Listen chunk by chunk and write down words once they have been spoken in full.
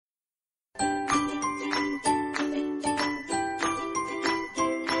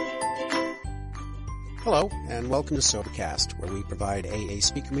Hello, and welcome to SoberCast, where we provide AA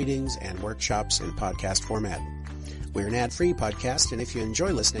speaker meetings and workshops in podcast format. We're an ad-free podcast, and if you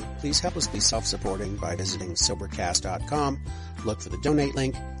enjoy listening, please help us be self-supporting by visiting Sobercast.com, look for the donate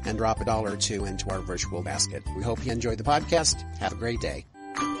link, and drop $1 or $2 into our virtual basket. We hope you enjoy the podcast. Have a great day.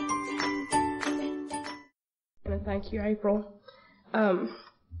 Thank you, April. I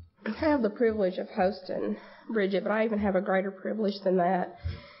have the privilege of hosting Bridgette, but I even have a greater privilege than that,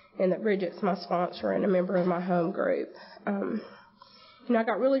 and that Bridgette's my sponsor and a member of my home group. I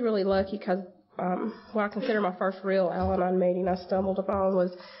got really, really lucky because what I consider my first real Al-Anon meeting I stumbled upon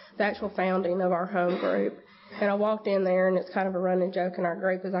was the actual founding of our home group. And I walked in there, and it's kind of a running joke in our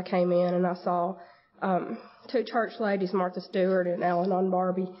group as I came in, and I saw two church ladies, Martha Stewart and Al-Anon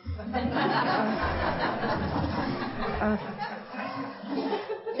Barbie.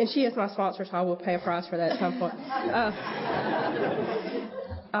 And she is my sponsor, so I will pay a price for that at some point.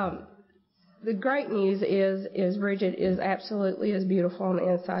 The great news is Bridgette is absolutely as beautiful on the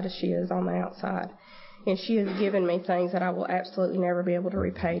inside as she is on the outside. And she has given me things that I will absolutely never be able to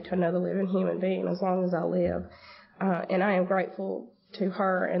repay to another living human being as long as I live. And I am grateful to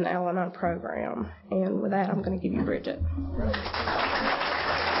her and the Al-Anon program. And with that, I'm going to give you Bridgette.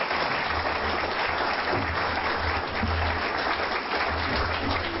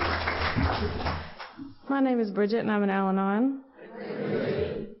 My name is Bridgette, and I'm an Al-Anon.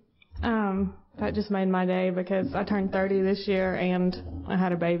 That just made my day because I turned 30 this year, and I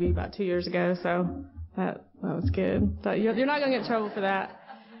had a baby about 2 years ago, so that was good. So you're not going to get in trouble for that.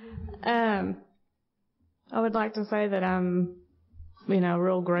 I would like to say that I'm,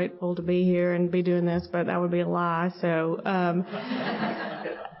 real grateful to be here and be doing this, but that would be a lie. So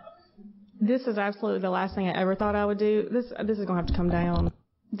this is absolutely the last thing I ever thought I would do. This is going to have to come down.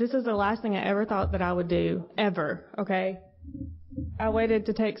 This is the last thing I ever thought that I would do, ever, okay? I waited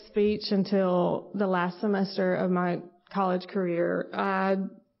to take speech until the last semester of my college career.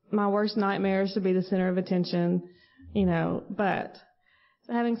 My worst nightmare is to be the center of attention, but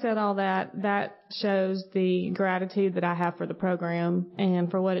having said all that, that shows the gratitude that I have for the program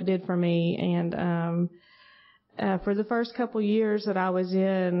and for what it did for me. And for the first couple years that I was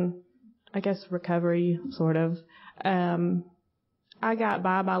in, I guess, recovery, sort of, I got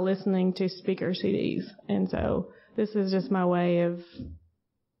by listening to speaker CDs. And so this is just my way of,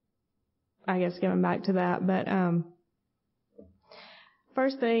 I guess, giving back to that. But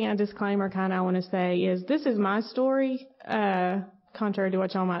first thing, a disclaimer kind of I want to say is this is my story, contrary to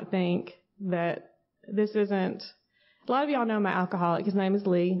what y'all might think, that this isn't, a lot of y'all know my alcoholic. His name is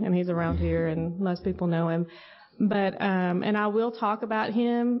Lee, and he's around here, and most people know him. But, and I will talk about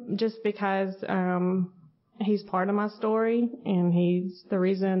him just because he's part of my story, and he's the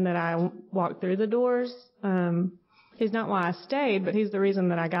reason that I walked through the doors. He's not why I stayed, but he's the reason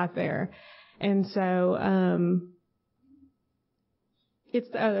that I got there. And so, it's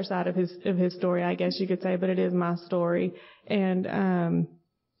the other side of his story, I guess you could say, but it is my story. And,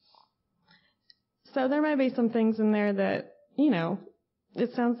 so there may be some things in there that,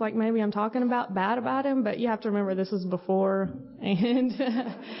 it sounds like maybe I'm talking bad about him, but you have to remember this was before, and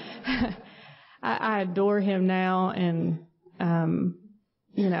I adore him now, and,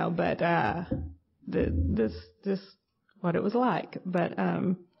 but, this, what it was like. But,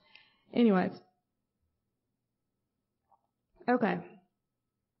 anyways. Okay.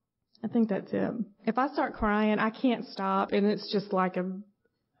 I think that's it. If I start crying, I can't stop, and it's just like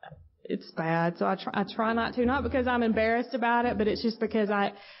it's bad. So I try not to, not because I'm embarrassed about it, but it's just because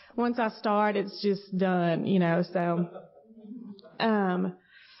once I start, it's just done, so,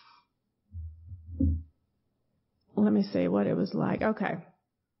 let me see what it was like. Okay.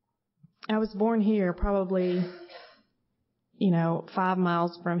 I was born here, probably, 5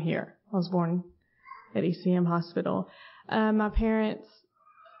 miles from here. I was born at ECM Hospital. My parents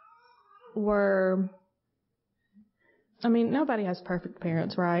were, nobody has perfect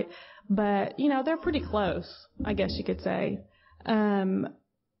parents, right? But, they're pretty close, I guess you could say. I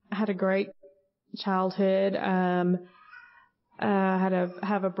had a great childhood. I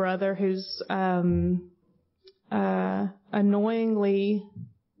have a brother who's, annoyingly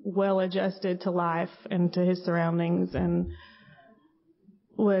well-adjusted to life and to his surroundings, and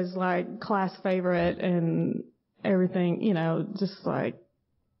was like class favorite and everything, just like,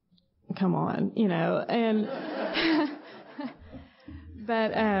 come on, and,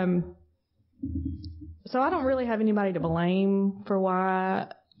 but, so I don't really have anybody to blame for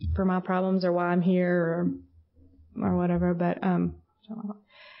my problems or why I'm here or whatever, but,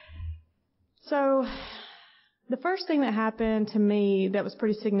 so the first thing that happened to me that was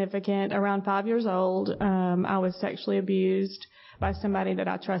pretty significant, around 5 years old, I was sexually abused by somebody that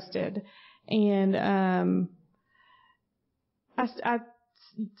I trusted. And I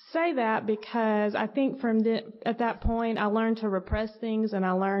say that because I think at that point I learned to repress things, and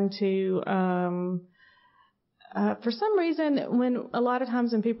I learned to, for some reason, when a lot of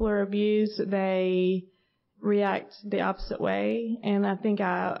times when people are abused, they react the opposite way. And I think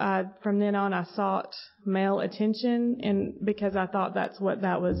I from then on I sought male attention, and because I thought that's what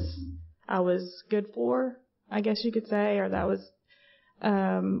I was good for, I guess you could say, or that was,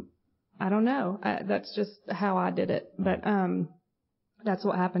 I don't know. That's just how I did it. But that's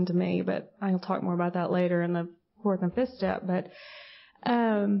what happened to me. But I'll talk more about that later in the 4th and 5th step. But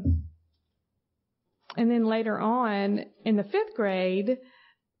and then later on in the 5th grade,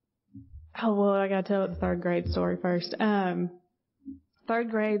 I got to tell the 3rd grade story first. 3rd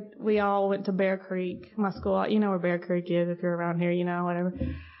grade, we all went to Bear Creek, my school. You know where Bear Creek is if you're around here, whatever.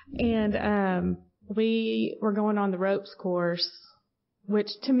 And we were going on the ropes course, which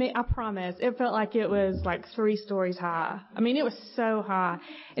to me, I promise, it felt like it was like 3 stories high. I mean, it was so high.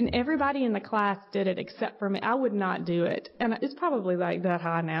 And everybody in the class did it except for me. I would not do it. And it's probably like that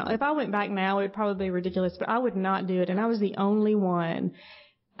high now. If I went back now, it would probably be ridiculous, but I would not do it. And I was the only one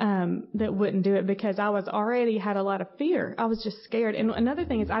that wouldn't do it because I was already had a lot of fear. I was just scared. And another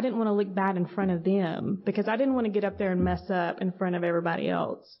thing is I didn't want to look bad in front of them because I didn't want to get up there and mess up in front of everybody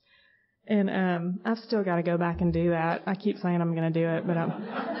else. And I've still got to go back and do that. I keep saying I'm going to do it, but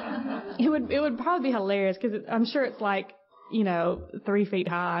it would probably be hilarious because I'm sure it's like 3 feet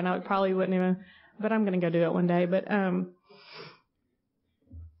high, and I probably wouldn't even. But I'm going to go do it one day. But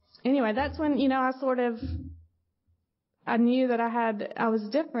anyway, that's when I knew that I was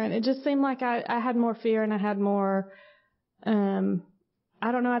different. It just seemed like I had more fear and I had more.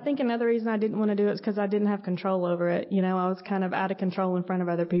 I don't know. I think another reason I didn't want to do it is because I didn't have control over it. I was kind of out of control in front of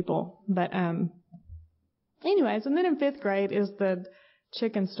other people. But anyways, and then in 5th grade is the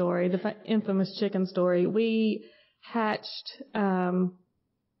chicken story, the infamous chicken story. We hatched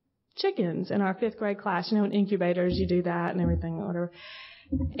chickens in our 5th grade class. In incubators, you do that and everything, whatever.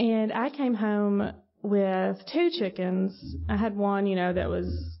 And I came home with 2 chickens. I had one, that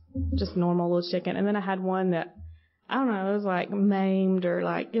was just normal little chicken. And then I had one that, I don't know, it was like maimed or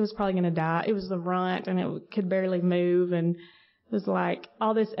like it was probably going to die. It was the runt and it could barely move. And it was like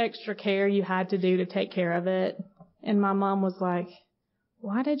all this extra care you had to do to take care of it. And my mom was like,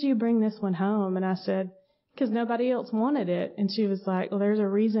 why did you bring this one home? And I said, because nobody else wanted it. And she was like, well, there's a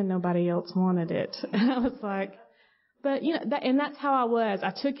reason nobody else wanted it. And I was like, but, and that's how I was. I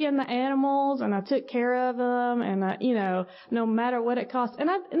took in the animals and I took care of them and no matter what it cost. And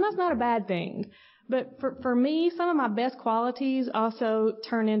that's not a bad thing. But for me, some of my best qualities also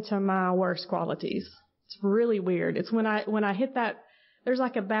turn into my worst qualities. It's really weird. It's when I hit that, there's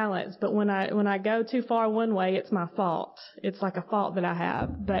like a balance. But when I go too far one way, it's my fault. It's like a fault that I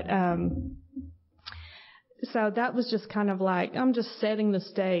have. But, so that was just kind of like, I'm just setting the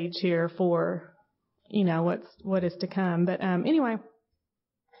stage here for, what is to come. But, anyway,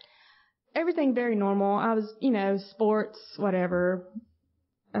 everything very normal. I was, sports, whatever.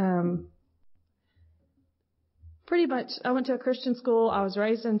 Pretty much, I went to a Christian school. I was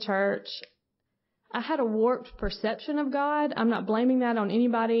raised in church. I had a warped perception of God. I'm not blaming that on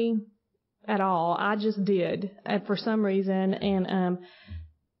anybody at all. I just did for some reason. And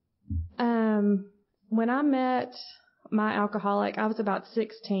when I met my alcoholic, I was about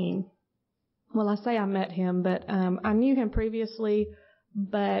 16. Well, I say I met him, but I knew him previously.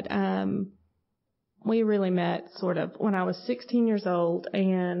 But we really met sort of when I was 16 years old,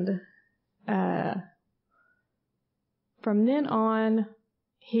 and from then on,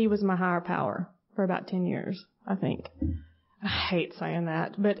 he was my higher power for about 10 years, I think. I hate saying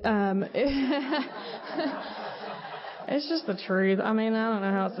that, but it's just the truth. I mean, I don't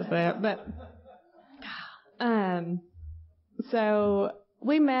know how else to say it, but so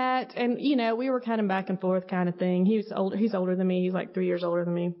we met, and we were kind of back and forth kind of thing. He's older than me. He's like 3 years older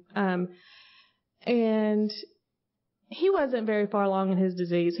than me, and he wasn't very far along in his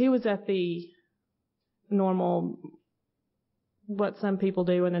disease. He was at the normal, what some people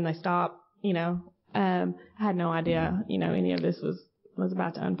do, and then they stop. I had no idea, any of this was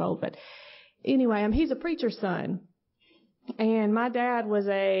about to unfold. But anyway, he's a preacher's son, and my dad was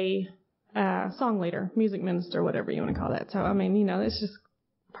a song leader, music minister, whatever you want to call that. So it's just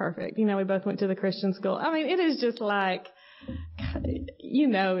perfect. We both went to the Christian school. It is just like,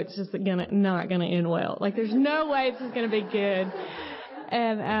 it's just not gonna end well. Like, there's no way this is gonna be good.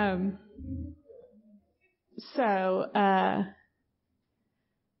 And so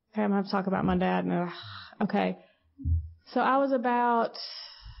okay, I'm going to have to talk about my dad now. Okay. So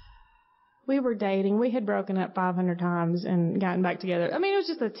we were dating. We had broken up 500 times and gotten back together. It was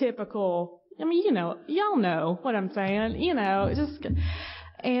just a typical, I mean, you know, y'all know what I'm saying, you know, just,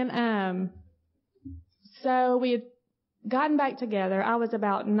 and, so we had gotten back together. I was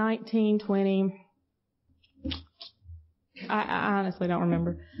about 19, 20. I honestly don't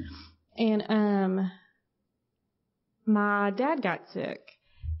remember. And, my dad got sick.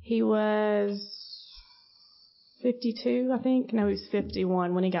 He was 52, I think. No, he was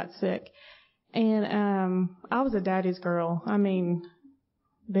 51 when he got sick. And, I was a daddy's girl. I mean,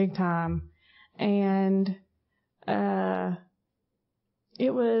 big time. And,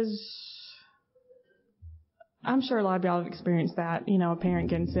 it was, I'm sure a lot of y'all have experienced that, you know, a parent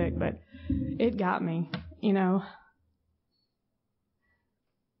getting sick, but it got me, you know.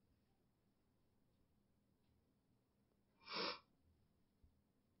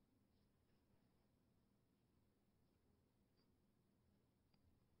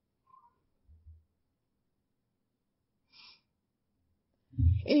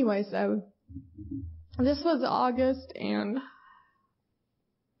 Anyway, so this was August, and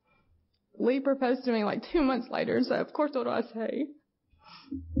Lee proposed to me like 2 months later, so of course what do I say?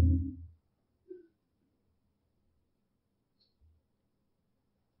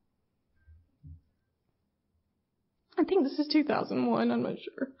 I think this is 2001, I'm not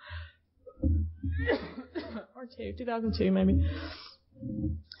sure. Or 2002 maybe.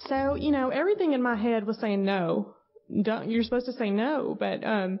 So, you know, everything in my head was saying no. You're supposed to say no, but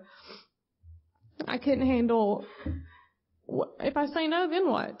I couldn't handle, if I say no, then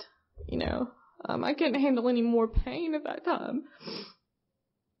what? You know, I couldn't handle any more pain at that time.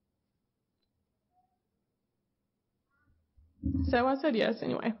 So I said yes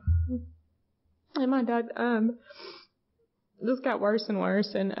anyway. And my dad, this got worse and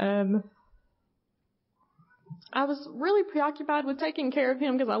worse, and I was really preoccupied with taking care of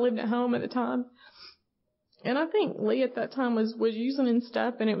him because I lived at home at the time. And I think Lee at that time was using and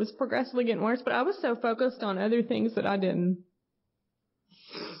stuff, and it was progressively getting worse, but I was so focused on other things that I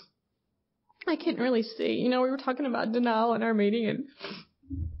couldn't really see. You know, we were talking about denial in our meeting, and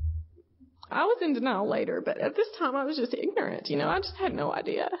I was in denial later, but at this time I was just ignorant, you know, I just had no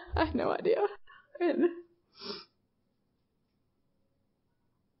idea. I had no idea. And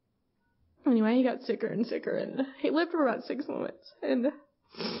anyway, he got sicker and sicker, and he lived for about 6 months, and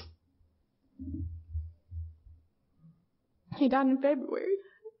he died in February,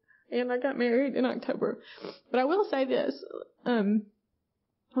 and I got married in October. But I will say this,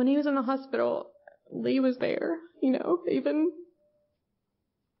 when he was in the hospital, Lee was there, you know, even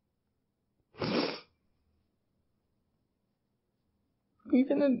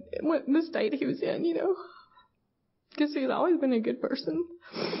in the state he was in, you know, because he's always been a good person.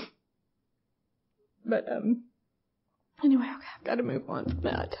 But, anyway, okay, I've got to move on from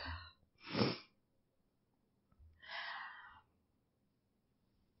that.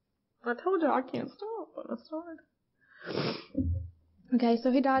 I told you I can't stop when I start. Okay,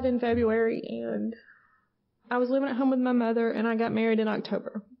 so he died in February, and I was living at home with my mother, and I got married in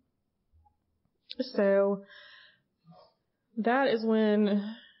October. So that is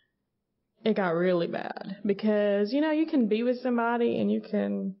when it got really bad, because, you know, you can be with somebody and you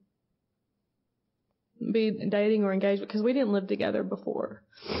can be dating or engaged, because we didn't live together before.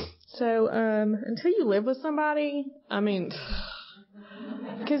 So until you live with somebody, I mean,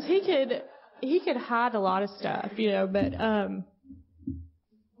 because he could hide a lot of stuff, you know, but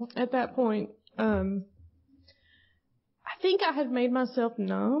at that point, I think I had made myself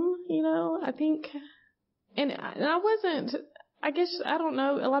numb, you know, I think, and I wasn't, I guess, I don't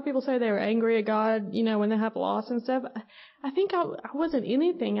know, a lot of people say they were angry at God, you know, when they have loss and stuff. I think I wasn't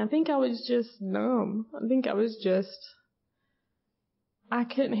anything. I think I was just numb. I think I was just, I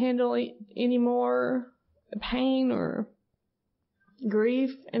couldn't handle any more pain or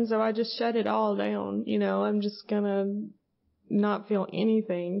grief, and so I just shut it all down, you know, I'm just gonna not feel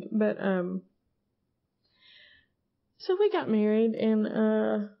anything. But so we got married, and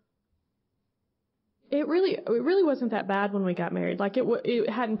it really wasn't that bad when we got married. Like, it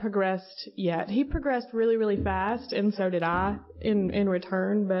hadn't progressed yet. He progressed really, really fast, and so did I in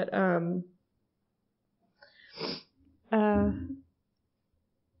return. But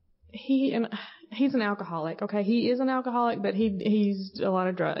he's an alcoholic. Okay, he is an alcoholic, but he's a lot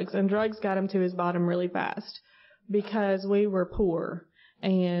of drugs, and drugs got him to his bottom really fast because we were poor,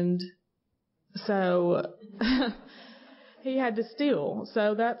 and so he had to steal.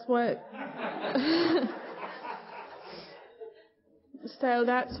 So that's what. So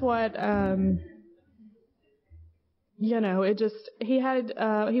that's what, you know, it just,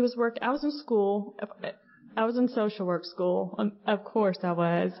 I was in school, I was in social work school, of course I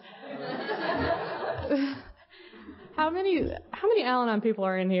was. How many Al-Anon people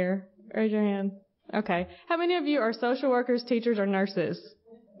are in here? Raise your hand. Okay. How many of you are social workers, teachers, or nurses?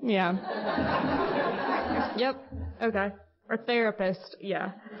 Yeah. Yep. Okay. Or therapists.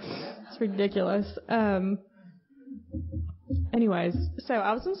 Yeah. It's ridiculous. Anyways, so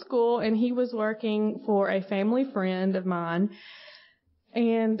I was in school, and he was working for a family friend of mine.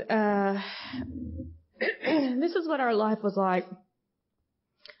 And this is what our life was like.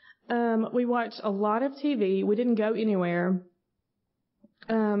 We watched a lot of TV. We didn't go anywhere.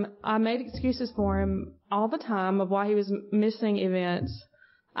 I made excuses for him all the time of why he was missing events.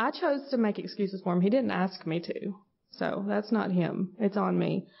 I chose to make excuses for him. He didn't ask me to. So that's not him. It's on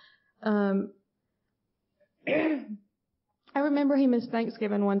me. I remember he missed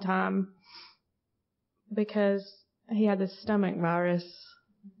Thanksgiving one time because he had the stomach virus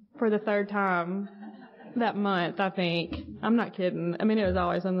for the third time that month, I think. I'm not kidding. I mean, it was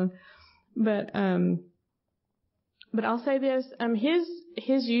always something. But I'll say this,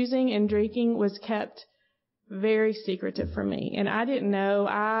 his using and drinking was kept very secretive from me. And I didn't know.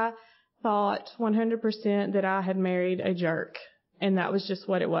 I thought 100% that I had married a jerk. And that was just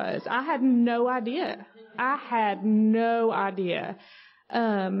what it was. I had no idea.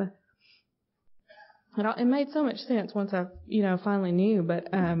 It made so much sense once I, finally knew. But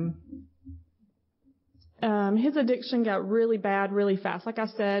his addiction got really bad really fast. Like I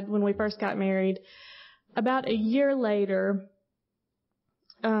said, when we first got married, about a year later,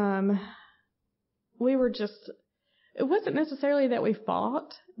 we were just, it wasn't necessarily that we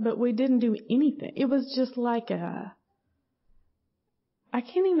fought, but we didn't do anything. It was just like I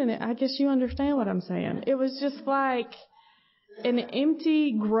guess you understand what I'm saying. It was just like an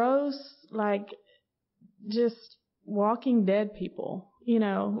empty, gross, like just Walking Dead people,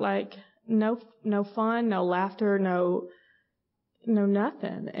 like no fun, no laughter, no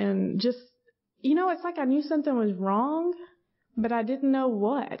nothing. And just, it's like I knew something was wrong, but I didn't know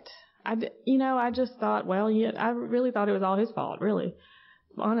what. I just thought, well, yeah, I really thought it was all his fault, really,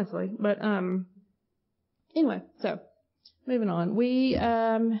 honestly. But, anyway, so moving on.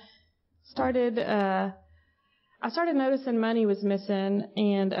 I started noticing money was missing,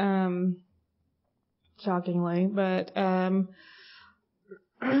 and, shockingly, but,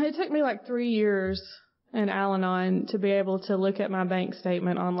 it took me like 3 years in Al-Anon to be able to look at my bank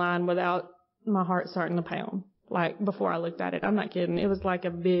statement online without my heart starting to pound. Like, before I looked at it. I'm not kidding. It was like a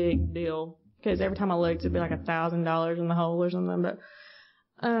big deal. Because every time I looked, it'd be like $1,000 in the hole or something. But,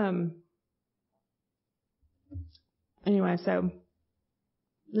 anyway, so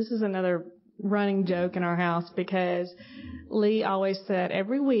this is another running joke in our house because Lee always said,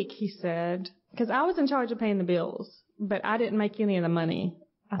 every week he said, because I was in charge of paying the bills, but I didn't make any of the money.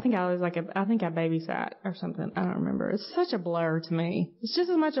 I think I babysat or something. I don't remember. It's such a blur to me. It's just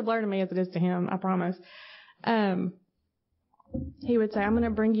as much a blur to me as it is to him, I promise. He would say, I'm going to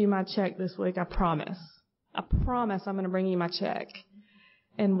bring you my check this week. I promise I'm going to bring you my check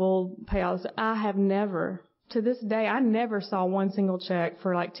and we'll pay all this. To this day, I never saw one single check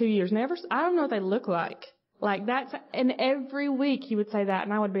for like 2 years. I don't know what they look like. And every week he would say that,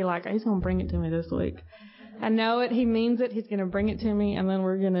 and I would be like, he's going to bring it to me this week. I know it. He means it. He's going to bring it to me, and then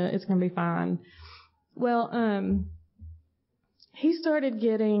it's going to be fine. Well, he started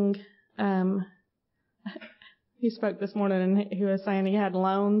getting, he spoke this morning, and he was saying he had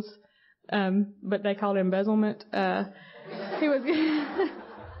loans, but they called it embezzlement.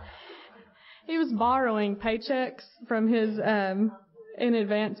 He was borrowing paychecks from his, in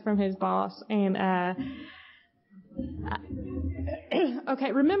advance from his boss, and,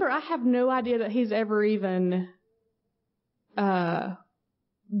 okay, remember, I have no idea that he's ever even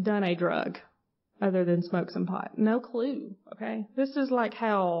done a drug other than smoke some pot. No clue, okay? This is like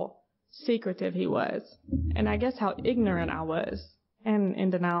how secretive he was, and I guess how ignorant I was, and in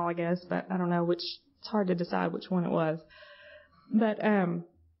denial, I guess, but I don't know it's hard to decide which one it was. But I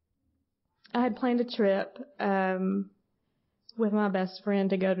had planned a trip with my best friend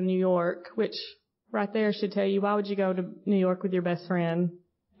to go to New York, which right there should tell you, why would you go to New York with your best friend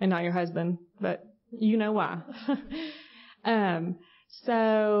and not your husband? But you know why.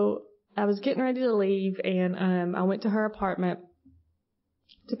 So I was getting ready to leave, and I went to her apartment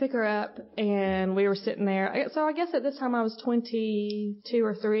to pick her up, and we were sitting there. So I guess at this time I was 22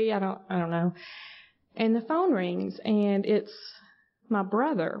 or 3. I don't know. And the phone rings, and it's my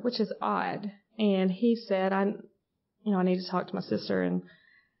brother, which is odd. And he said, I need to talk to my sister. And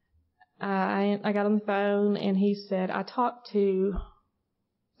I got on the phone, and he said, I talked to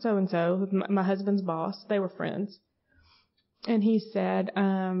so-and-so, my husband's boss. They were friends. And he said,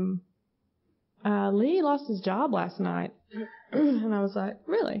 Lee lost his job last night. And I was like,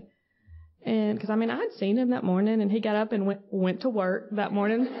 really? And because, I'd seen him that morning, and he got up and went to work that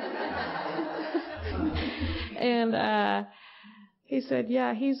morning. And he said,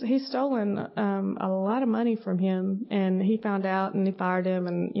 yeah, he's stolen a lot of money from him, and he found out, and he fired him,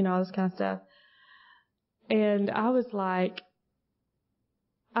 and, all this kind of stuff. And I was like,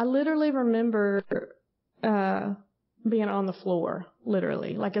 I literally remember being on the floor,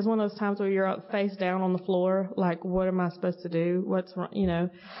 literally. Like, it's one of those times where you're up face down on the floor, like, what am I supposed to do? What's wrong,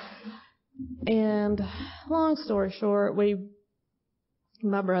 And long story short,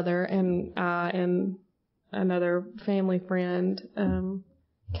 my brother and I and another family friend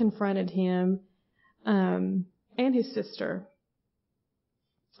confronted him and his sister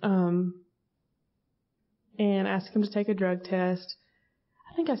and asked him to take a drug test.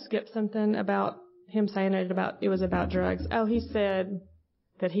 I think I skipped something about him saying it was about drugs. Oh, he said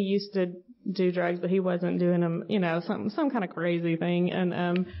that he used to do drugs, but he wasn't doing them, some kind of crazy thing, and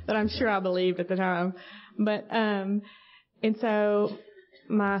that I'm sure I believed at the time. But and so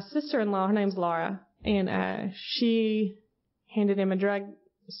my sister-in-law, her name's Laura, and she handed him a drug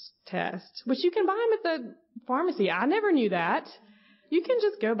test, which you can buy them at the pharmacy. I never knew that. You can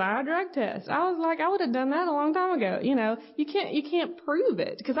just go buy a drug test. I was like, I would have done that a long time ago. You can't prove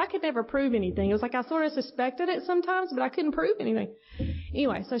it, because I could never prove anything. It was like I sort of suspected it sometimes, but I couldn't prove anything.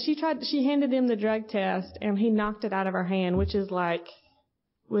 Anyway, so she handed him the drug test, and he knocked it out of her hand, which is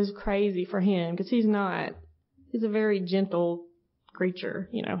was crazy for him, because he's a very gentle creature.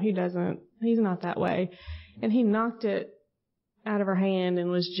 He's not that way. And he knocked it out of her hand and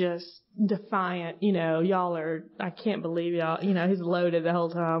was just defiant, I can't believe y'all, he's loaded the whole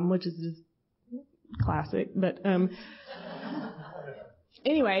time, which is just classic. But,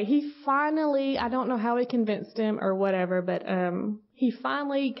 anyway, he finally, I don't know how he convinced him or whatever, but, he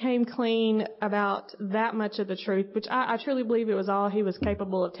finally came clean about that much of the truth, which I truly believe it was all he was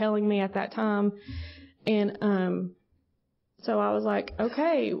capable of telling me at that time. And, so I was like,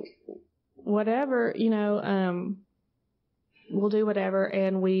 okay, whatever, we'll do whatever.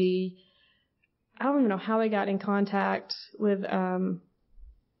 And I don't even know how we got in contact with a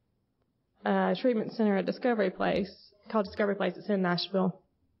treatment center at Discovery Place, called Discovery Place. It's in Nashville.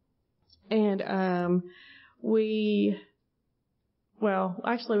 And we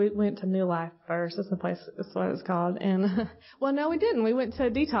went to New Life first. That's the place, that's what it's called. And, well, no, we didn't. We went to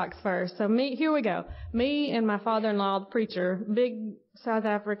Detox first. So here we go. Me and my father-in-law, the preacher, big South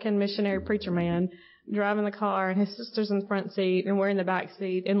African missionary preacher man, driving the car, and his sister's in the front seat, and we're in the back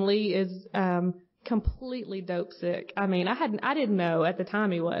seat. And Lee is completely dope sick. I didn't know at the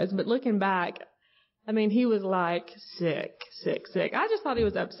time he was, but looking back, he was like sick. I just thought he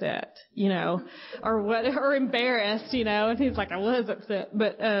was upset, or embarrassed, and he's like, I was upset.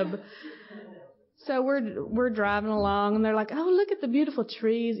 But, so we're driving along, and they're like, oh, look at the beautiful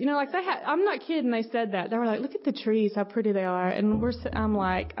trees. I'm not kidding, they said that. They were like, look at the trees, how pretty they are. And I'm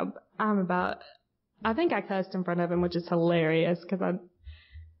like, I think I cussed in front of him, which is hilarious, because I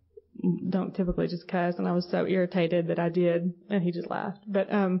don't typically just cuss, and I was so irritated that I did, and he just laughed. But,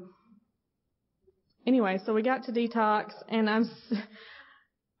 anyway, so we got to Detox, and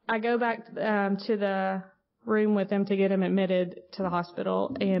I go back to the room with him to get him admitted to the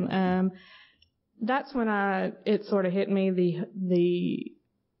hospital, and that's when it sort of hit me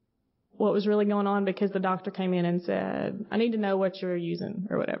what was really going on, because the doctor came in and said, I need to know what you're using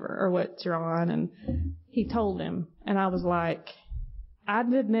or whatever, or what you're on, and he told him, and I was like, I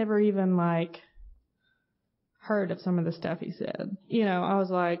did never even heard of some of the stuff he said. I was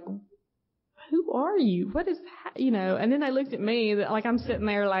like, who are you? What is that? And then they looked at me, like I'm sitting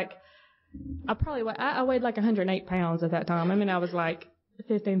there like, I weighed like 108 pounds at that time. I was like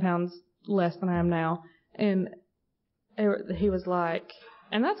 15 pounds less than I am now. And he was like,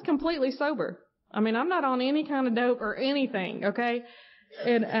 and that's completely sober. I'm not on any kind of dope or anything, okay?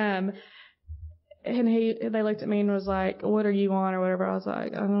 And they looked at me and was like, what are you on or whatever? I was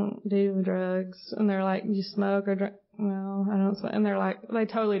like, I don't do drugs. And they're like, you smoke or drink? Well, I don't smoke. And they're like, they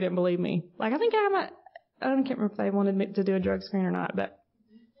totally didn't believe me. Like, I can't remember if they wanted me to do a drug screen or not, but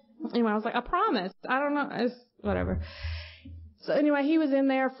anyway, I was like, I promise. I don't know. It's whatever. So anyway, he was in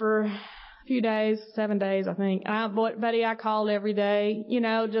there for a few days, 7 days, I think. And buddy, I called every day,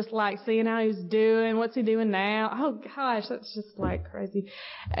 just like seeing how he was doing. What's he doing now? Oh gosh, that's just like crazy.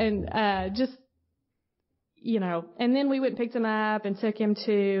 And, and then we went and picked him up and took him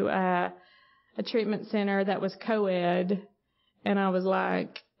to, a treatment center that was co-ed. And I was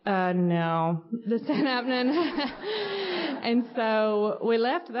like, no, this ain't happening. And so we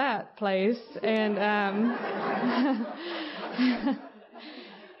left that place and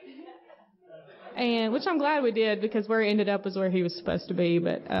and which I'm glad we did, because where he ended up was where he was supposed to be.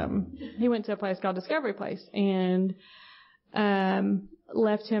 But he went to a place called Discovery Place, and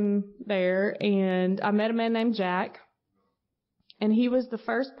left him there. And I met a man named Jack, and he was the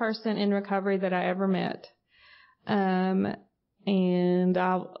first person in recovery that I ever met. And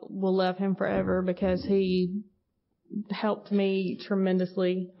I will love him forever because he helped me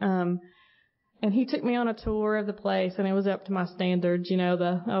tremendously. And he took me on a tour of the place, and it was up to my standards. You know,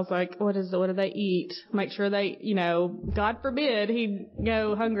 I was like, what do they eat? Make sure they, you know, God forbid he'd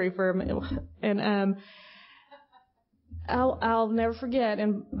go hungry for a meal. And, I'll never forget,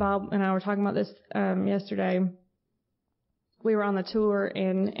 and Bob and I were talking about this, yesterday. We were on the tour,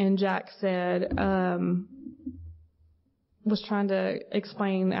 and Jack said, was trying to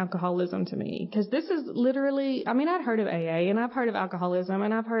explain alcoholism to me. Cause this is literally, I mean, I'd heard of AA, and I've heard of alcoholism,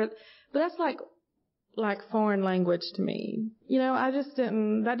 and but that's like foreign language to me. You know,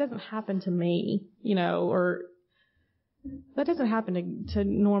 that doesn't happen to me, you know, or that doesn't happen to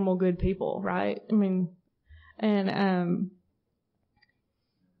normal good people, right? I mean, and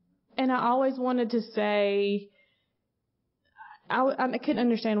I always wanted to say, I couldn't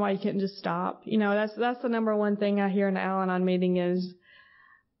understand why you couldn't just stop. You know, that's the number one thing I hear in the Al-Anon meeting is,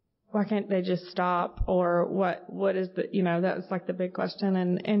 why can't they just stop? Or what is the, you know, that was like the big question.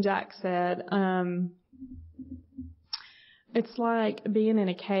 And Jack said, it's like being in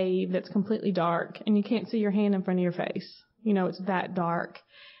a cave that's completely dark and you can't see your hand in front of your face. You know, it's that dark.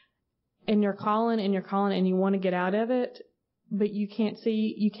 And you're calling and you want to get out of it, but you can't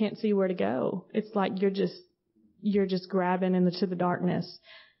see where to go. It's like you're just grabbing into the darkness.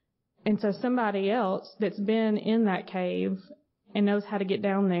 And so somebody else that's been in that cave and knows how to get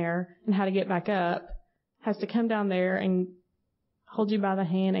down there and how to get back up has to come down there and hold you by the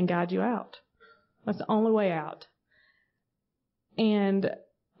hand and guide you out. That's the only way out. And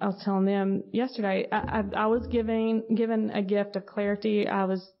I was telling them yesterday, I was given a gift of clarity.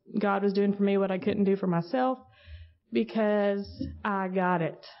 God was doing for me what I couldn't do for myself, because I got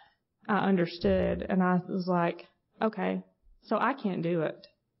it. I understood, and I was like, okay, so I can't do it.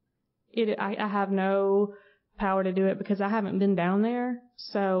 I have no power to do it because I haven't been down there.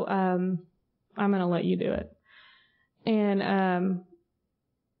 So I'm going to let you do it. And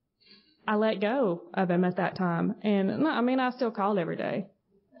I let go of him at that time. And no, I mean, I still called every day,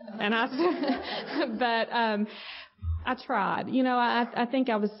 and but I tried. You know, I think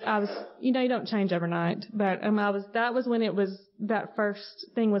I was. You know, you don't change overnight, but that was when that first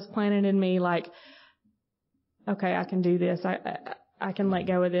thing was planted in me, like, okay, I can do this. I can let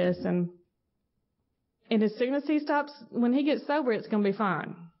go of this. And as soon as he stops, when he gets sober, it's going to be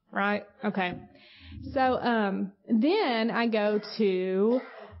fine. Right? Okay. So, then I go to,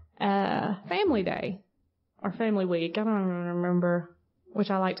 Family Day or Family Week. I don't even remember, which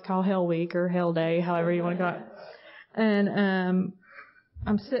I like to call Hell Week or Hell Day, however you want to call it. And,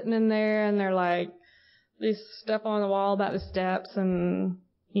 I'm sitting in there, and they're like, this stuff on the wall about the steps, and,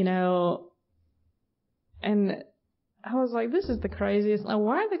 you know, and I was like, this is the craziest. Like,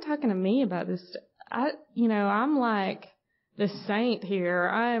 why are they talking to me about this? I'm like the saint here.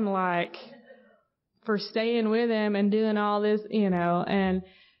 I am like for staying with him and doing all this, you know, and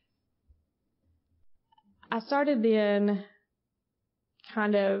I started then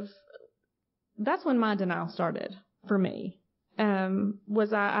that's when my denial started for me.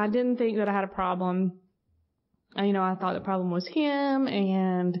 I didn't think that I had a problem. You know, I thought the problem was him,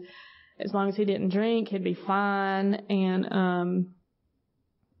 and as long as he didn't drink, he'd be fine, and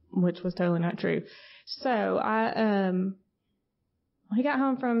which was totally not true. So he got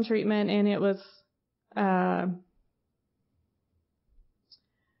home from treatment, and it was not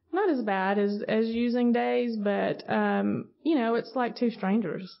as bad as using days, but you know, it's like two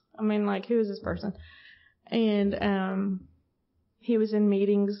strangers. I mean, like, who is this person? And he was in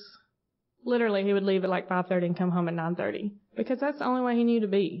meetings. Literally, he would leave at like 5:30 and come home at 9:30, because that's the only way he knew to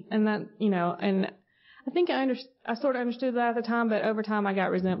be. And that, you know, and I think I sort of understood that at the time, but over time I got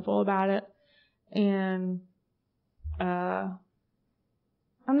resentful about it. And I'm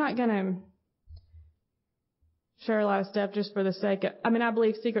not gonna share a lot of stuff just for the sake of, I mean, I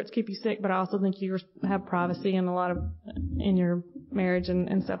believe secrets keep you sick, but I also think you have privacy in in your marriage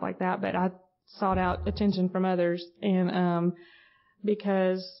and stuff like that. But I sought out attention from others, and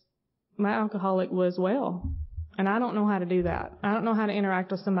because my alcoholic was well, and I don't know how to do that. I don't know how to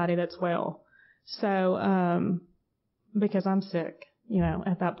interact with somebody that's well. So, because I'm sick, you know,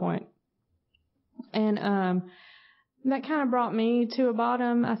 at that point. And that kind of brought me to a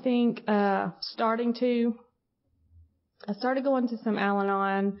bottom, I think, I started going to some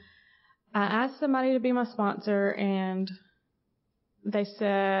Alanon. I asked somebody to be my sponsor, and they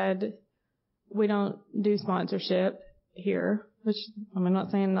said, we don't do sponsorship here, which I'm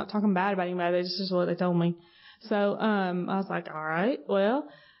not saying, not talking bad about anybody. It's just what they told me. So, I was like, all right, well,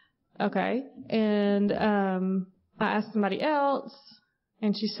 okay. And, I asked somebody else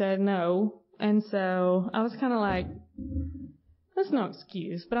and she said no. And so I was kind of like, that's no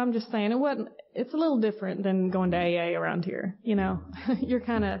excuse, but I'm just saying it's a little different than going to AA around here. You know, you're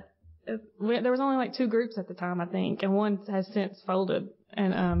kind of, there was only like 2 groups at the time, I think, and one has since folded.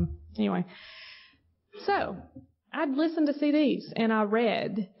 And, anyway, so I'd listened to CDs and I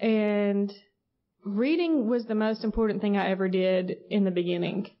read, and reading was the most important thing I ever did in the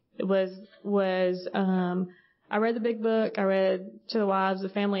beginning. It was I read the big book, I read To the Wives, The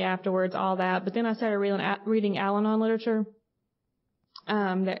Family Afterwards, all that, but then I started reading Al-Anon literature,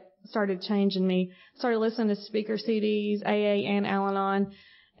 that started changing me. Started listening to speaker CDs, AA and Al-Anon,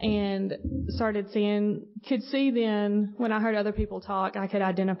 and could see then when I heard other people talk, I could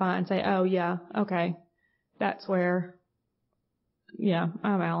identify and say, oh yeah, okay, that's where, yeah,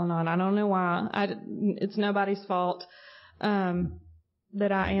 I'm Al-Anon. I don't know why. It's nobody's fault,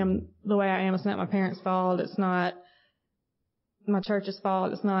 that I am the way I am. It's not my parents' fault. It's not my church's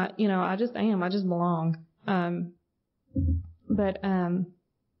fault. It's not, I just am. I just belong.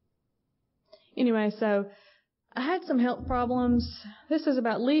 Anyway, so I had some health problems.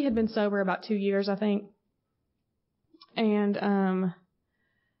 Lee had been sober about 2 years, I think. And,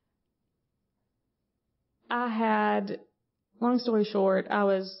 I had, long story short,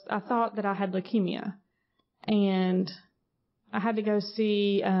 I thought that I had leukemia, and I had to go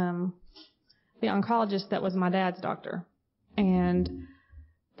see, the oncologist that was my dad's doctor. And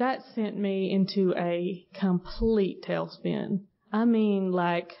that sent me into a complete tailspin. I mean,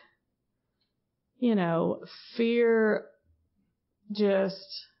 like, fear,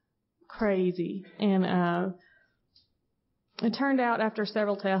 just crazy. And it turned out after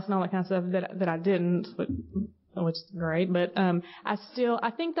several tests and all that kind of stuff that I didn't, which is great. But I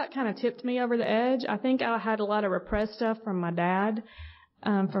think that kind of tipped me over the edge. I think I had a lot of repressed stuff from my dad.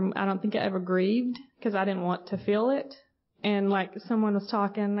 I don't think I ever grieved because I didn't want to feel it. And like someone was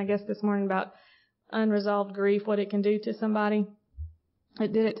talking, I guess this morning, about unresolved grief, what it can do to somebody.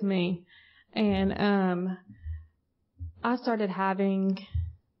 It did it to me. And I started having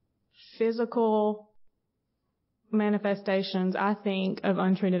physical manifestations, I think, of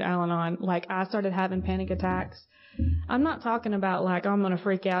untreated Al-Anon. Like, I started having panic attacks. I'm not talking about like, I'm going to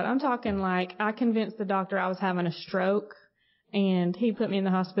freak out. I'm talking like I convinced the doctor I was having a stroke, and he put me in the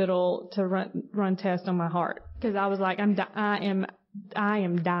hospital to run tests on my heart, because I was like, I am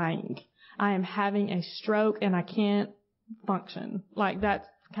dying. I am having a stroke and I can't function. Like, that's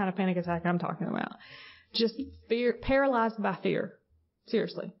the kind of panic attack I'm talking about. Just fear, paralyzed by fear.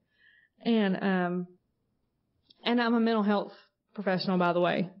 Seriously. And I'm a mental health professional, by the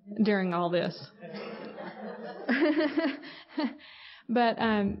way, during all this. But,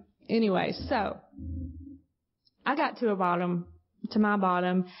 anyway, so I got to my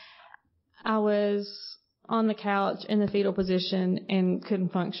bottom. I was on the couch in the fetal position and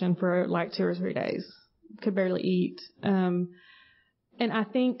couldn't function for like 2 or 3 days. Could barely eat. And I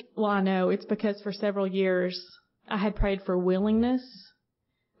think, I know it's because for several years I had prayed for willingness,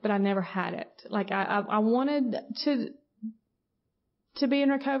 but I never had it. Like, I wanted to be in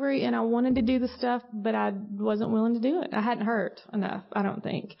recovery, and I wanted to do the stuff, but I wasn't willing to do it. I hadn't hurt enough, I don't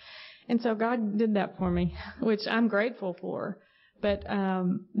think. And so God did that for me, which I'm grateful for. But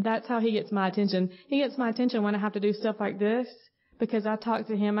that's how he gets my attention. He gets my attention when I have to do stuff like this, because I talked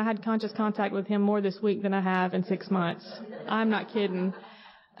to him. I had conscious contact with him more this week than I have in 6 months. I'm not kidding.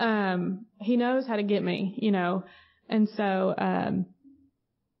 He knows how to get me, And so,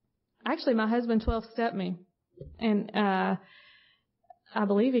 actually, my husband 12-stepped me. And I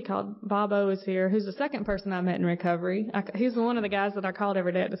believe he called, Bob O is here, who's the second person I met in recovery. He's one of the guys that I called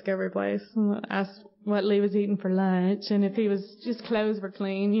every day at Discovery Place. Asked what Lee was eating for lunch, and if his clothes were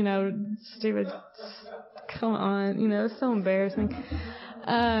clean, stupid, come on, it's so embarrassing.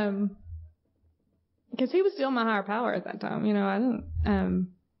 Because he was still my higher power at that time, I didn't,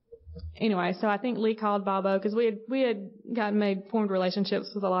 anyway, so I think Lee called Bob O, because we had formed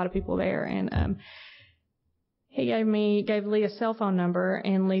relationships with a lot of people there, and, he gave Lee a cell phone number,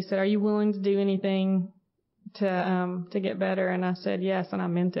 and Lee said, "Are you willing to do anything to get better?" And I said yes, and I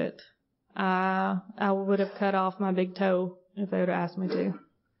meant it. I would have cut off my big toe if they would have asked me to,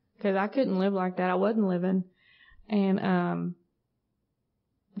 because I couldn't live like that. I wasn't living. And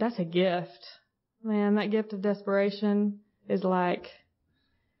that's a gift. Man, that gift of desperation is like,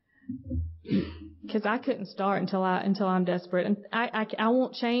 because I couldn't start until I'm desperate, and I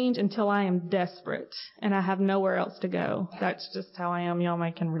won't change until I am desperate, and I have nowhere else to go. That's just how I am. Y'all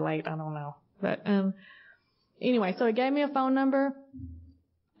can relate. I don't know, But anyway, so he gave me a phone number.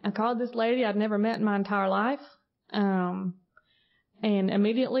 I called this lady I'd never met in my entire life, and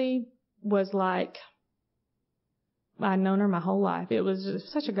immediately was like, I'd known her my whole life. It was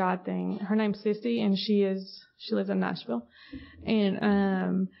just such a God thing. Her name's Sissy, and she lives in Nashville.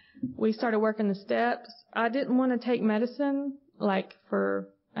 And we started working the steps. I didn't want to take medicine, like, for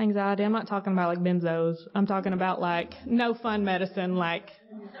anxiety. I'm not talking about, like, benzos. I'm talking about, like, no fun medicine, like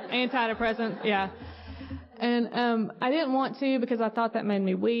antidepressants, yeah. And I didn't want to because I thought that made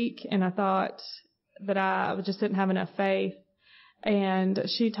me weak, and I thought that I just didn't have enough faith. And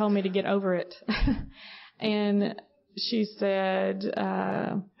she told me to get over it. And she said,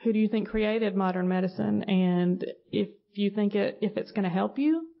 who do you think created modern medicine? And if you think if it's going to help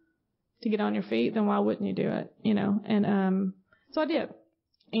you to get on your feet, then why wouldn't you do it? You know? And so I did.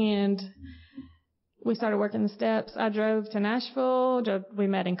 And we started working the steps. I drove to Nashville. We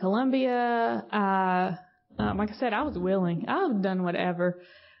met in Columbia. Like I said, I was willing. I would have done whatever.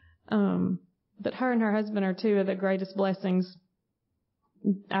 But her and her husband are two of the greatest blessings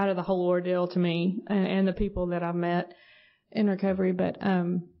out of the whole ordeal to me and the people that I've met in recovery. But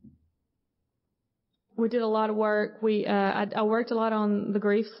we did a lot of work. I worked a lot on the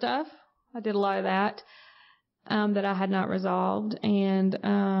grief stuff. I did a lot of that that I had not resolved. And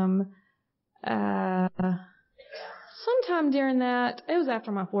sometime during that, it was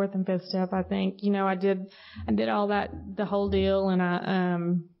after my 4th and 5th step, I think. You know, I did all that, the whole deal, and I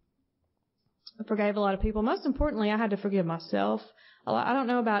forgave a lot of people. Most importantly, I had to forgive myself. I don't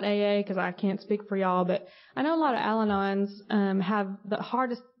know about AA because I can't speak for y'all, but I know a lot of Al-Anons have the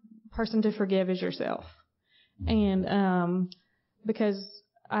hardest person to forgive is yourself. And because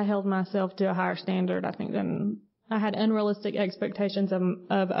I held myself to a higher standard, I think, than I had unrealistic expectations of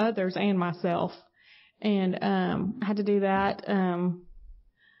others and myself. And I had to do that.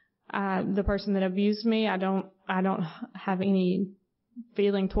 The person that abused me, I don't have any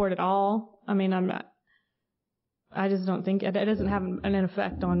feeling toward at all. I mean, I just don't think it doesn't have an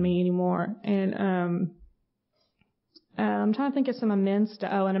effect on me anymore. And I'm trying to think of some amends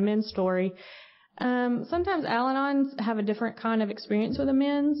an amends story. Sometimes Al-Anons have a different kind of experience with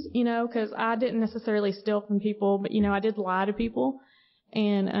amends, you know, because I didn't necessarily steal from people, but, you know, I did lie to people.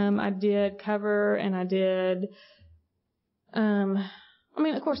 And I did cover, and I did, I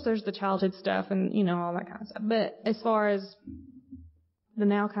mean, of course, there's the childhood stuff and, you know, all that kind of stuff. But as far as the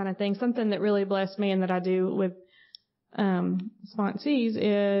now kind of thing, something that really blessed me and that I do with sponsees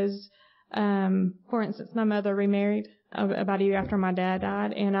is, for instance, my mother remarried about a year after my dad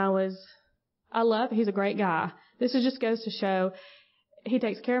died, and he's a great guy. This just goes to show he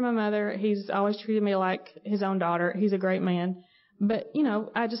takes care of my mother. He's always treated me like his own daughter. He's a great man. But, you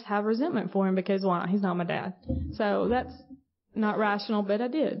know, I just have resentment for him because, why? He's not my dad. So that's not rational, but I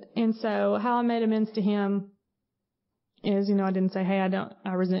did. And so how I made amends to him is, you know, I didn't say, hey,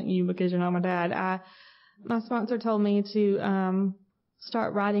 I resent you because you're not my dad. My sponsor told me to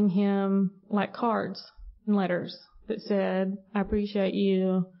start writing him like cards and letters that said, I appreciate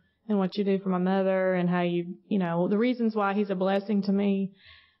you and what you do for my mother and how you know, the reasons why he's a blessing to me.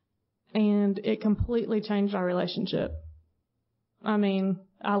 And it completely changed our relationship. I mean,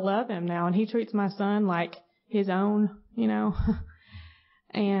 I love him now, and he treats my son like his own, you know.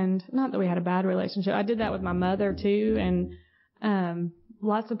 And not that we had a bad relationship. I did that with my mother, too, and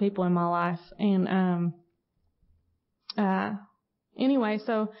lots of people in my life. And anyway,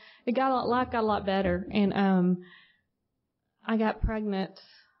 so it got a lot better. And I got pregnant.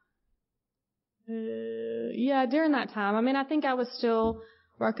 During that time. I mean, I think I was still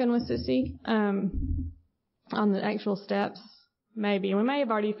working with Sissy on the actual steps. Maybe. We may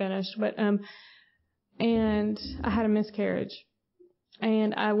have already finished, but, and I had a miscarriage.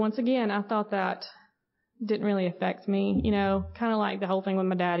 And once again, I thought that didn't really affect me, you know, kind of like the whole thing with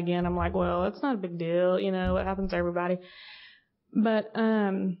my dad again. I'm like, well, it's not a big deal, you know, it happens to everybody. But,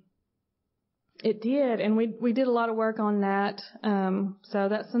 it did, and we did a lot of work on that. So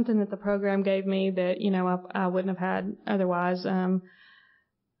that's something that the program gave me that, you know, I wouldn't have had otherwise. I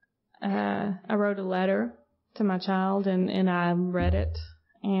wrote a letter to my child, and I read it,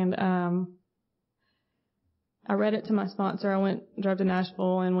 and I read it to my sponsor. I drove to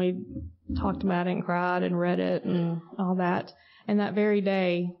Nashville, and we talked about it and cried and read it and all that. And that very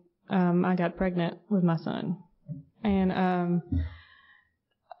day, I got pregnant with my son. And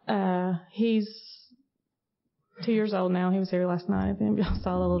he's 2 years old now. He was here last night. I think y'all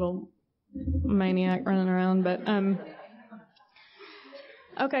saw the little maniac running around. But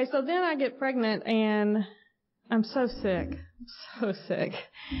okay, so then I get pregnant, and I'm so sick.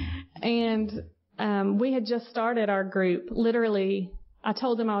 And we had just started our group literally I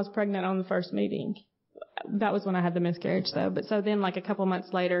told them I was pregnant on the first meeting. That was when I had the miscarriage, though. But so then, like a couple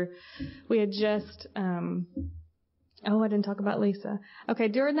months later, we had just, I didn't talk about Lisa. Okay,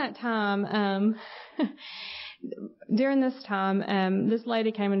 during that time, this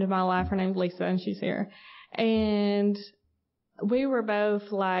lady came into my life. Her name's Lisa, and she's here. And we were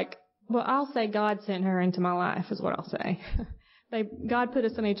both like, well, I'll say God sent her into my life is what I'll say. God put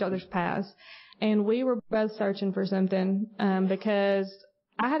us in each other's paths. And we were both searching for something, because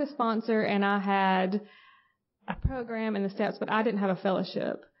I had a sponsor and I had a program and the steps, but I didn't have a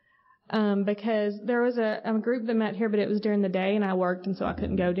fellowship. Because there was a group that met here, but it was during the day and I worked, and so I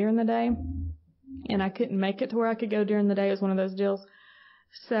couldn't go during the day. And I couldn't make it to where I could go during the day. It was one of those deals.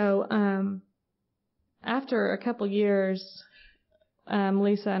 So, after a couple years,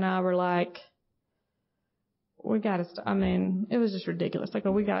 Lisa and I were like, we gotta it was just ridiculous. Like,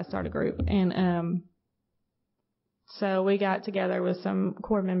 we gotta start a group. And, so we got together with some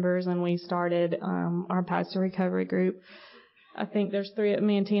core members and we started, our Pastor Recovery group. I think there's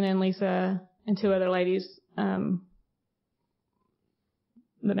me and Tina and Lisa and two other ladies, that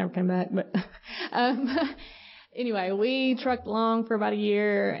never came back, but, anyway, we trucked along for about a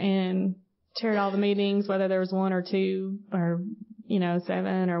year and chaired all the meetings, whether there was one or two or,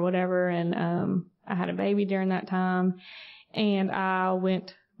 7 or whatever. And, I had a baby during that time, and I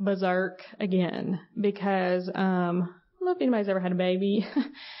went berserk again because, I don't know if anybody's ever had a baby,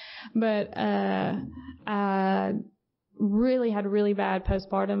 but, I really had really bad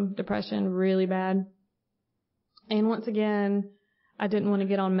postpartum depression, really bad. And once again, I didn't want to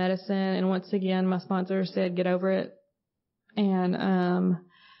get on medicine. And once again, my sponsor said, get over it. And,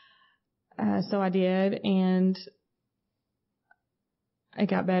 so I did, and it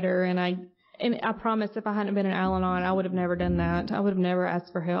got better. And I promise if I hadn't been in Al-Anon, I would have never done that. I would have never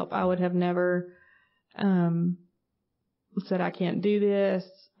asked for help. I would have never, said, I can't do this.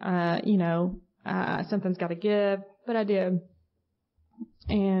 Something's got to give, but I did.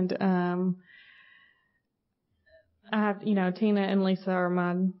 And, I have, Tina and Lisa are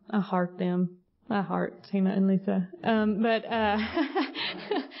I heart them. I heart Tina and Lisa.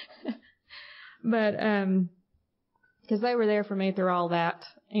 Because they were there for me through all that.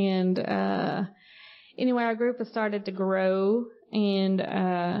 And, anyway, our group has started to grow, and,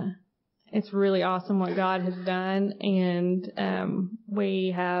 it's really awesome what God has done. And,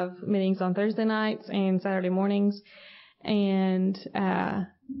 we have meetings on Thursday nights and Saturday mornings, and,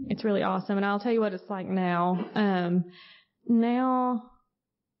 it's really awesome. And I'll tell you what it's like now. Now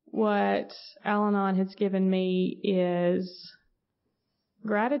what Al-Anon has given me is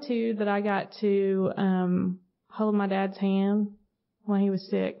gratitude that I got to, hold my dad's hand when he was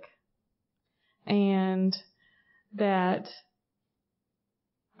sick, and that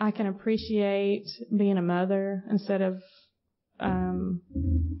I can appreciate being a mother instead of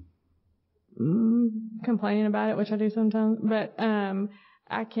complaining about it, which I do sometimes. But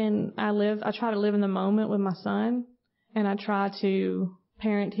I try to live in the moment with my son, and I try to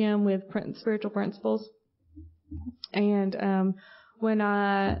parent him with spiritual principles. And when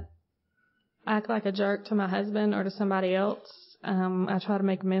I act like a jerk to my husband or to somebody else, I try to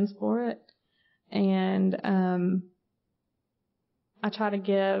make amends for it. And I try to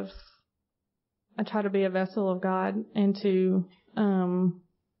be a vessel of God and to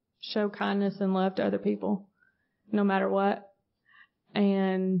show kindness and love to other people, no matter what.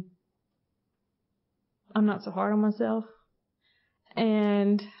 And I'm not so hard on myself.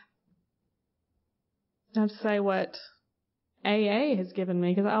 And I have to say what AA has given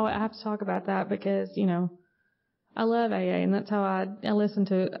me, because I have to talk about that because, I love AA, and that's how I listened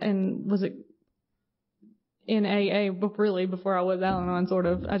to, and was it in AA really before I was Al-Anon, sort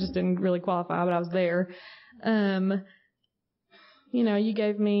of. I just didn't really qualify, but I was there. You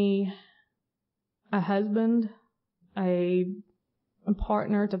gave me a husband, a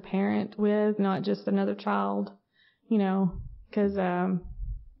partner to parent with, not just another child, because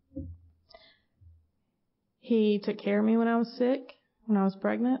he took care of me when I was sick, when I was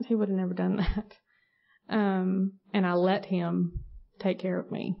pregnant. He would have never done that. And I let him take care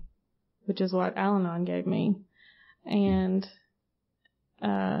of me, which is what Al-Anon gave me. And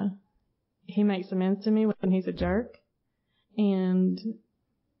he makes amends to me when he's a jerk. And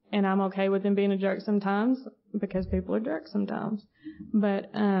I'm okay with him being a jerk sometimes, because people are jerks sometimes. But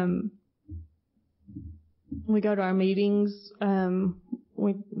we go to our meetings.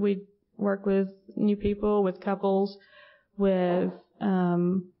 We work with new people, with couples, with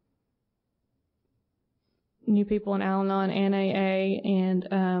new people in Al-Anon and AA,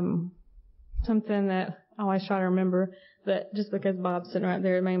 and something that I always try to remember, that just because Bob's sitting right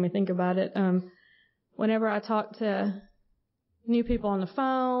there, it made me think about it. Whenever I talk to new people on the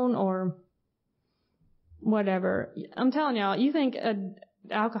phone or whatever. I'm telling y'all, you think an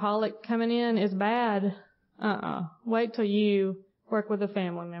alcoholic coming in is bad? Wait till you work with a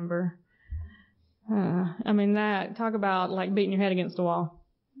family member. Talk about like beating your head against the wall.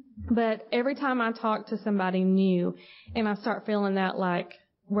 But every time I talk to somebody new and I start feeling that like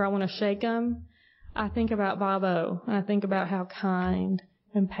where I want to shake them, I think about Bobo, and I think about how kind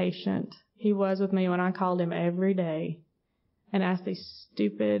and patient he was with me when I called him every day and asked these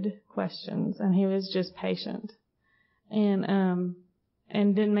stupid questions, and he was just patient and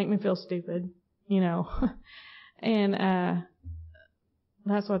didn't make me feel stupid, and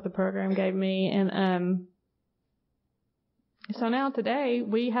that's what the program gave me. And so now today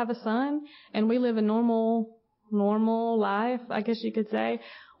we have a son and we live a normal life, I guess you could say.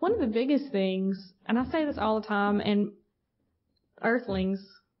 One of the biggest things, and I say this all the time, and earthlings,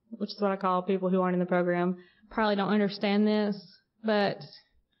 which is what I call people who aren't in the program, probably don't understand this, but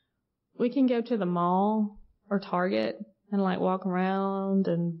we can go to the mall or Target and like walk around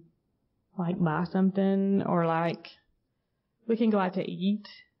and like buy something, or like we can go out to eat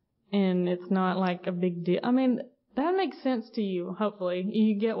and it's not like a big deal. That makes sense to you, hopefully.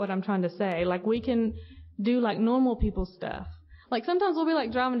 You get what I'm trying to say. Like we can do like normal people stuff. Like sometimes we'll be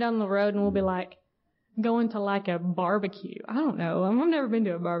like driving down the road and we'll be like going to like a barbecue. I don't know. I've never been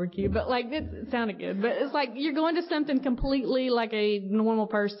to a barbecue, but like it sounded good. But it's like you're going to something completely like a normal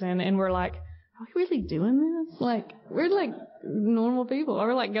person, and we're like, are we really doing this? Like we're like normal people.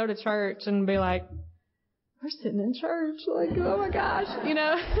 Or like go to church and be like, we're sitting in church. Like, oh my gosh,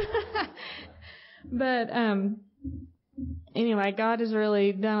 But anyway, God has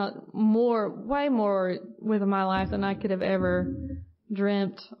really done way more with my life than I could have ever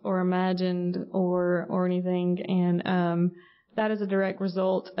dreamt or imagined or anything. And that is a direct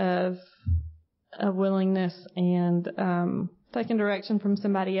result of willingness and taking direction from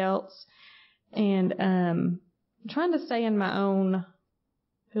somebody else, and trying to stay in my own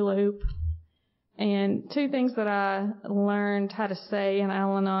hula hoop. And two things that I learned how to say in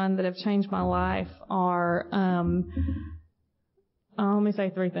Al-Anon that have changed my life are, let me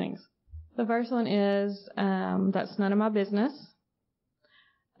say three things. The first one is, that's none of my business.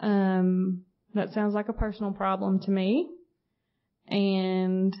 That sounds like a personal problem to me.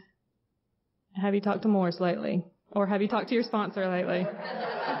 And have you talked to Morris lately? Or have you talked to your sponsor lately?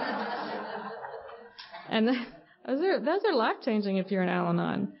 And those are life-changing if you're an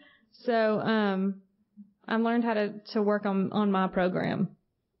Al-Anon. So I learned how to work on my program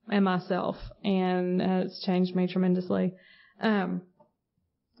and myself, and it's changed me tremendously. I'm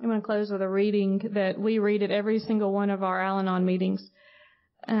going to close with a reading that we read at every single one of our Al-Anon meetings.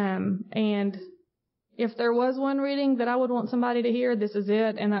 And if there was one reading that I would want somebody to hear, this is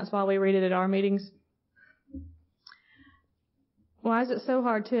it, and that's why we read it at our meetings. Why is it so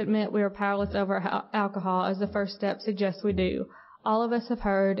hard to admit we are powerless over alcohol, as the first step suggests we do? All of us have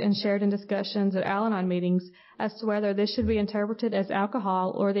heard and shared in discussions at Al-Anon meetings as to whether this should be interpreted as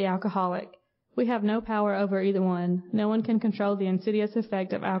alcohol or the alcoholic. We have no power over either one. No one can control the insidious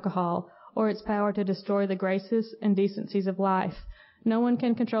effect of alcohol or its power to destroy the graces and decencies of life. No one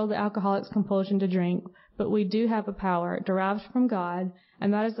can control the alcoholic's compulsion to drink, but we do have a power derived from God,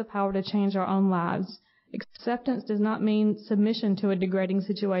 and that is the power to change our own lives. Acceptance does not mean submission to a degrading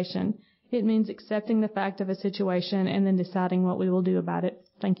situation. It means accepting the fact of a situation and then deciding what we will do about it.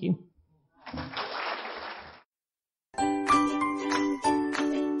 Thank you.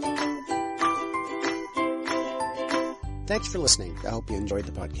 Thanks for listening. I hope you enjoyed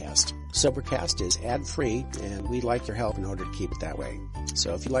the podcast. Sobercast is ad-free, and we'd like your help in order to keep it that way.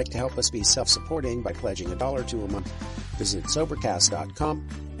 So if you'd like to help us be self-supporting by pledging $1 to a month, visit Sobercast.com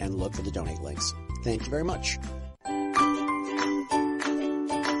and look for the donate links. Thank you very much.